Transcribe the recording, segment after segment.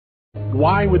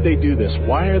Why would they do this?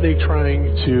 Why are they trying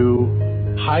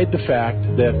to hide the fact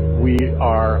that we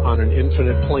are on an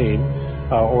infinite plane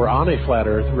or on a flat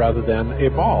Earth rather than a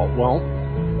ball? Well,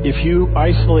 if you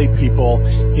isolate people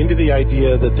into the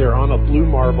idea that they're on a blue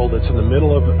marble that's in the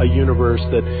middle of a universe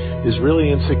that is really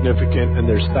insignificant and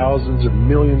there's thousands of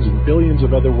millions and billions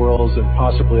of other worlds and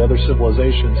possibly other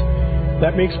civilizations,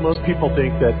 that makes most people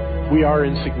think that we are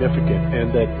insignificant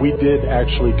and that we did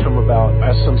actually come about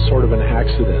as some sort of an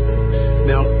accident.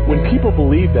 Now, when people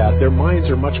believe that, their minds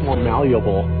are much more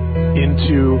malleable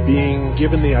into being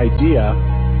given the idea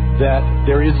that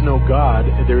there is no God,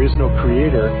 there is no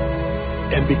creator,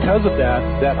 and because of that,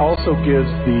 that also gives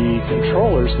the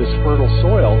controllers this fertile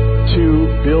soil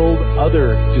to build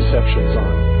other deceptions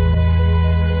on.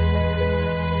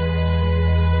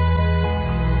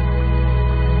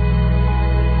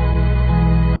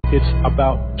 It's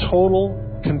about total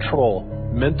control,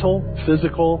 mental,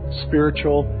 physical,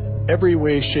 spiritual, every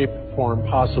way, shape, form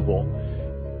possible.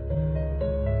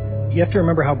 You have to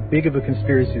remember how big of a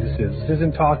conspiracy this is. This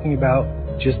isn't talking about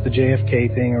just the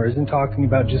JFK thing or isn't talking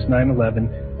about just 9/11.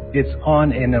 It's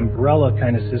on an umbrella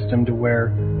kind of system to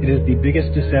where it is the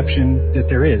biggest deception that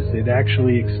there is. It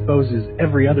actually exposes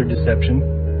every other deception,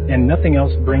 and nothing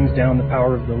else brings down the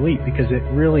power of the elite because it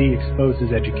really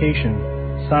exposes education,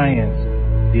 science,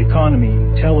 the economy,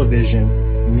 television,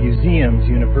 museums,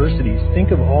 universities.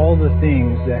 Think of all the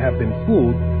things that have been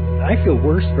fooled. I feel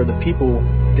worse for the people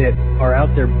that are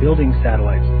out there building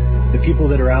satellites, the people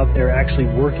that are out there actually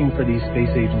working for these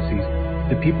space agencies,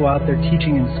 the people out there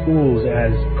teaching in schools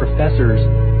as professors,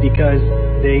 because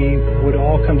they would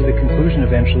all come to the conclusion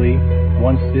eventually,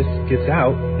 once this gets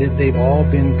out, that they've all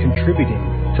been contributing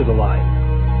to the lie.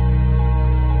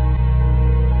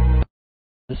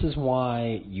 This is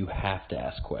why you have to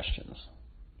ask questions.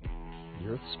 The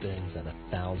Earth spins at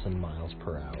 1,000 miles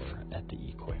per hour at the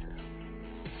equator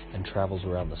and travels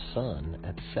around the Sun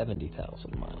at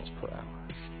 70,000 miles per hour.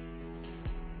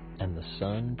 And the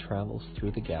Sun travels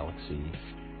through the galaxy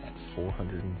at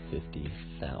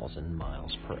 450,000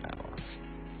 miles per hour.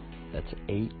 That's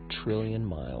 8 trillion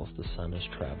miles the Sun has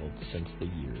traveled since the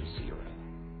year zero.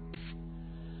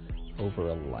 Over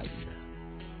a light year.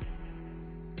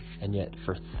 And yet,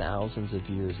 for thousands of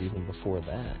years, even before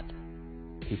that,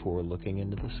 people were looking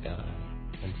into the sky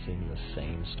and seeing the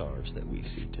same stars that we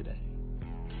see today.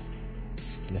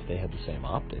 And if they had the same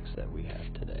optics that we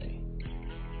have today,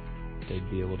 they'd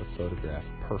be able to photograph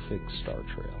perfect star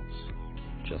trails,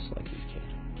 just like we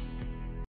can.